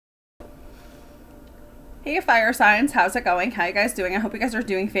Hey fire signs, how's it going? How you guys doing? I hope you guys are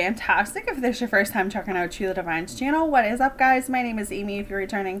doing fantastic. If this is your first time checking out True the Divine's channel, what is up guys? My name is Amy. If you're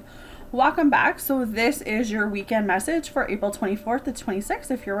returning, welcome back. So this is your weekend message for April 24th to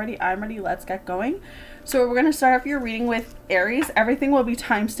 26th. If you're ready, I'm ready. Let's get going. So we're going to start off your reading with Aries. Everything will be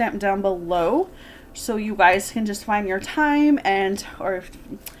timestamped down below, so you guys can just find your time or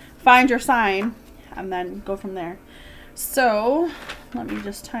find your sign and then go from there. So let me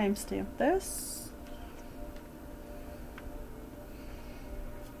just timestamp this.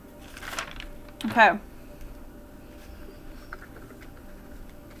 Okay.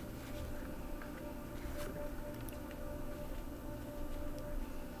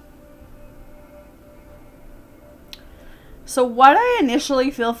 So what I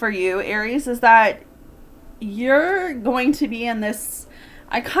initially feel for you, Aries, is that you're going to be in this,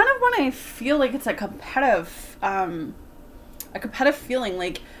 I kind of want to feel like it's a competitive feeling.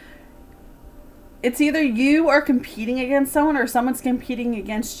 Like it's either you are competing against someone or someone's competing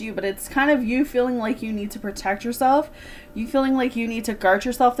against you, but it's kind of you feeling like you need to protect yourself. You feeling like you need to guard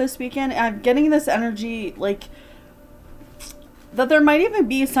yourself this weekend. I'm getting this energy like that there might even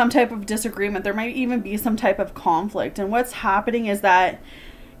be some type of disagreement. There might even be some type of conflict. And what's happening is that,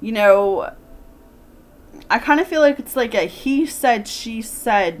 you know, I kind of feel like it's like a he said, she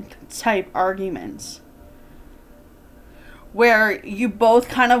said type argument, where you both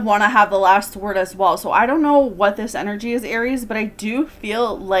kind of want to have the last word as well. So I don't know what this energy is, Aries, but I do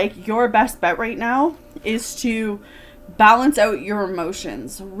feel like your best bet right now is to balance out your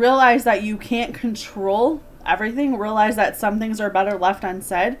emotions. Realize that you can't control everything. Realize that some things are better left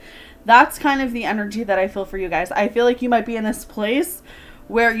unsaid. That's kind of the energy that I feel for you guys. I feel like you might be in this place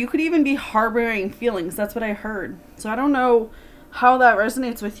where you could even be harboring feelings. That's what I heard. So I don't know how that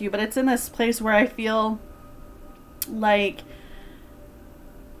resonates with you, but it's in this place where I feel like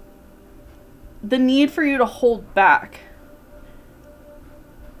the need for you to hold back.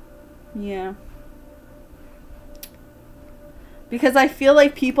 Yeah. Because I feel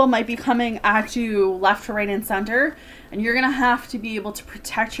like people might be coming at you left, right, and center, and you're going to have to be able to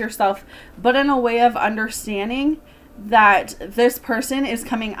protect yourself, but in a way of understanding that this person is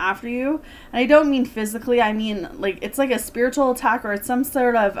coming after you. And I don't mean physically, I mean like it's like a spiritual attack, or it's some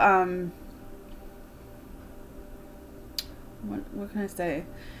sort of what can I say?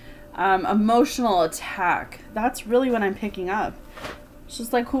 Emotional attack. That's really what I'm picking up. It's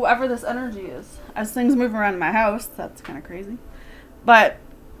just like whoever this energy is. As things move around in my house, that's kind of crazy. But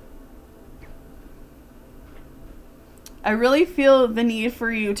I really feel the need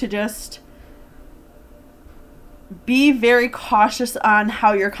for you to just be very cautious on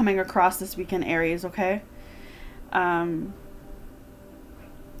how you're coming across this weekend, Aries, okay?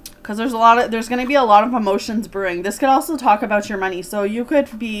 Because there's going to be a lot of emotions brewing. This could also talk about your money. So you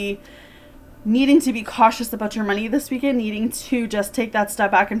could be needing to be cautious about your money this weekend, needing to just take that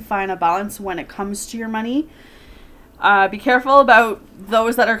step back and find a balance when it comes to your money. Be careful about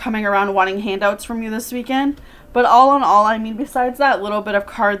those that are coming around wanting handouts from you this weekend. But all in all, I mean, besides that little bit of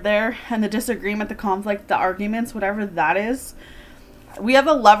card there and the disagreement, the conflict, the arguments, whatever that is, we have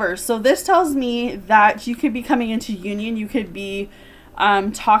a Lover. So this tells me that you could be coming into union. You could be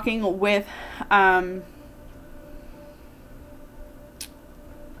talking with a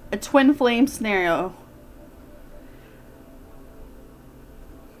twin flame scenario.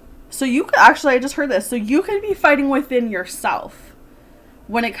 So you could actually, I just heard this. So you could be fighting within yourself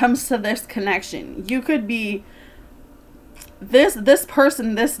when it comes to this connection. You could be this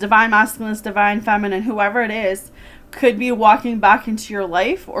person, this divine masculine, this divine feminine, whoever it is, could be walking back into your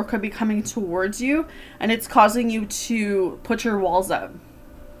life or could be coming towards you, and it's causing you to put your walls up.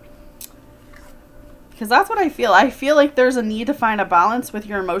 Because that's what I feel. I feel like there's a need to find a balance with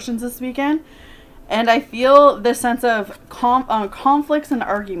your emotions this weekend. And I feel this sense of conflicts and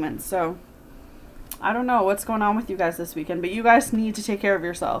arguments. So I don't know what's going on with you guys this weekend, but you guys need to take care of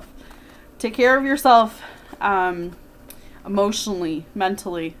yourself. Take care of yourself emotionally,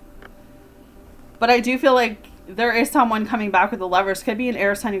 mentally. But I do feel like there is someone coming back with the Lovers. Could be an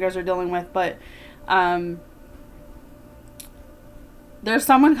air sign you guys are dealing with, but there's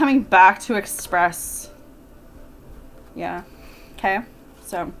someone coming back to express. Yeah. Okay.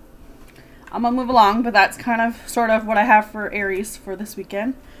 So I'm gonna move along, but that's kind of sort of what I have for Aries for this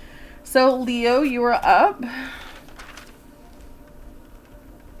weekend. So Leo, you are up.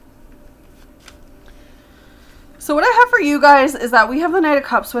 So what I have for you guys is that we have the Knight of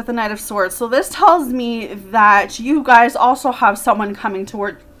Cups with the Knight of Swords. So this tells me that you guys also have someone coming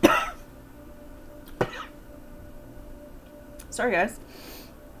toward sorry guys.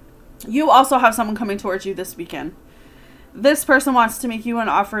 You also have someone coming towards you this weekend. This person wants to make you an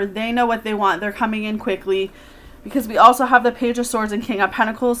offer. They know what they want. They're coming in quickly, because we also have the Page of Swords and King of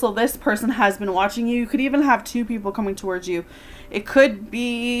Pentacles. So this person has been watching you. You could even have two people coming towards you. It could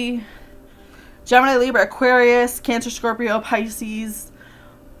be Gemini, Libra, Aquarius, Cancer, Scorpio, Pisces,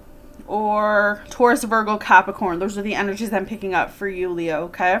 or Taurus, Virgo, Capricorn. Those are the energies I'm picking up for you, Leo,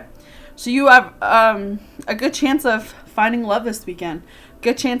 okay? So you have a good chance of finding love this weekend.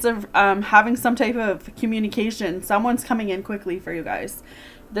 Good chance of having some type of communication. Someone's coming in quickly for you guys.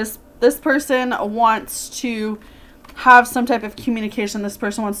 This person wants to have some type of communication. This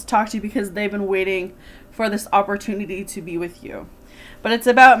person wants to talk to you because they've been waiting for this opportunity to be with you. But it's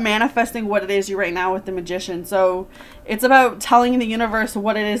about manifesting what it is you right now with the Magician. So it's about telling the universe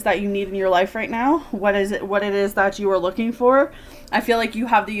what it is that you need in your life right now. What it is that you are looking for. I feel like you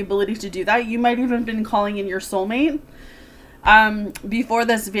have the ability to do that. You might even been calling in your soulmate before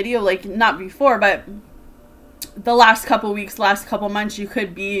this video, like not before, but the last couple weeks, last couple months. You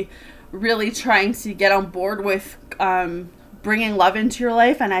could be really trying to get on board with bringing love into your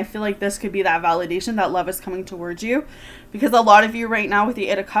life, and I feel like this could be that validation that love is coming towards you, because a lot of you right now with the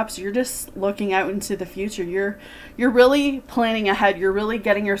Eight of Cups, you're just looking out into the future. You're really planning ahead. You're really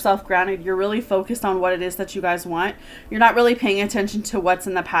getting yourself grounded. You're really focused on what it is that you guys want. You're not really paying attention to what's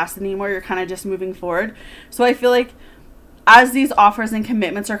in the past anymore. You're kind of just moving forward. So I feel like as these offers and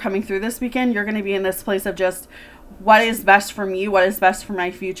commitments are coming through this weekend, you're going to be in this place of just, what is best for me, what is best for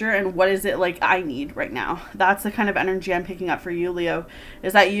my future, and what is it like I need right now. That's the kind of energy I'm picking up for you, Leo,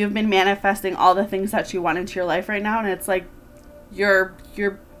 is that you've been manifesting all the things that you want into your life right now, and it's like you're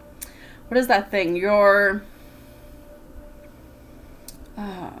what is that thing?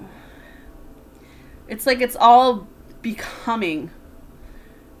 It's like it's all becoming.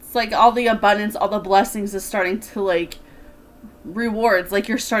 It's like all the abundance, all the blessings is starting to like rewards, like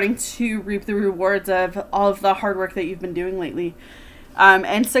you're starting to reap the rewards of all of the hard work that you've been doing lately.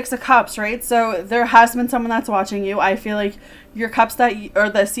 And Six of Cups, right? So there has been someone that's watching you. I feel like your cups or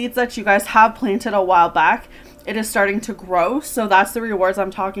the seeds that you guys have planted a while back, it is starting to grow. So that's the rewards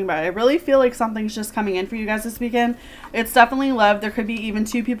I'm talking about. I really feel like something's just coming in for you guys this weekend. It's definitely love. There could be even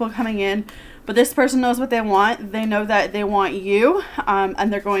two people coming in, but this person knows what they want. They know that they want you,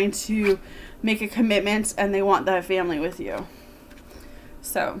 and they're going to make a commitment, and they want that family with you.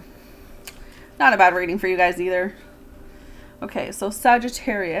 So not a bad reading for you guys either. Okay, so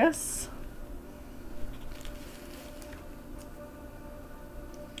Sagittarius.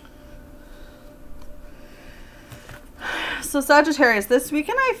 So Sagittarius, this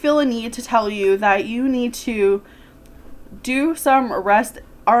weekend I feel a need to tell you that you need to do some rest,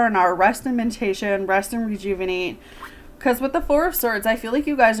 R&R, rest and meditation, rest and rejuvenate. Because with the Four of Swords, I feel like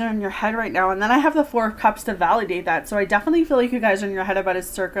you guys are in your head right now. And then I have the Four of Cups to validate that. So I definitely feel like you guys are in your head about a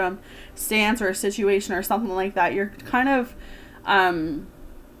circumstance or a situation or something like that. You're kind of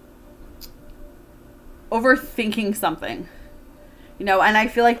overthinking something. You know, and I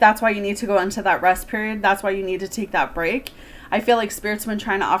feel like that's why you need to go into that rest period. That's why you need to take that break. I feel like Spirit's been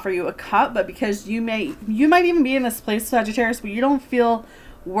trying to offer you a cup, but because you might even be in this place, Sagittarius, where you don't feel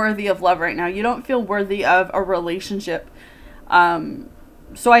worthy of love right now. You don't feel worthy of a relationship.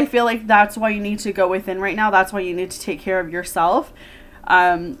 So I feel like that's why you need to go within right now. That's why you need to take care of yourself.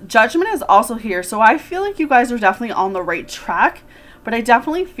 Judgment is also here. So I feel like you guys are definitely on the right track, but I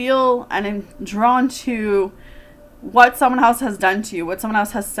definitely feel and I'm drawn to what someone else has done to you, what someone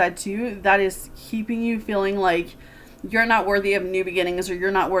else has said to you, that is keeping you feeling like you're not worthy of new beginnings, or you're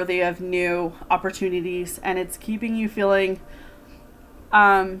not worthy of new opportunities. And it's keeping you feeling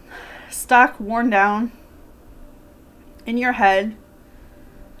stuck, worn down in your head.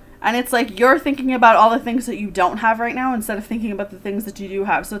 And it's like you're thinking about all the things that you don't have right now instead of thinking about the things that you do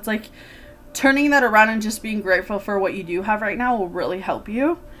have. So it's like turning that around and just being grateful for what you do have right now will really help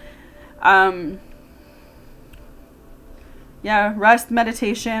you. Yeah, rest,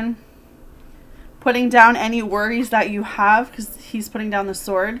 meditation, putting down any worries that you have, because he's putting down the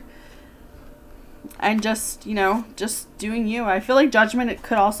sword. And just, you know, just doing you. I feel like Judgment, it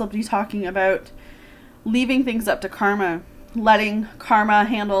could also be talking about leaving things up to karma. Letting karma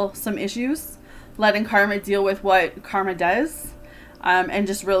handle some issues. Letting karma deal with what karma does. And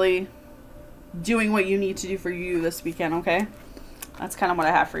just really doing what you need to do for you this weekend, okay? That's kind of what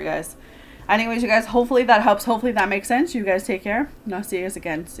I have for you guys. Anyways, you guys, hopefully that helps. Hopefully that makes sense. You guys take care. And I'll see you guys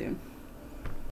again soon.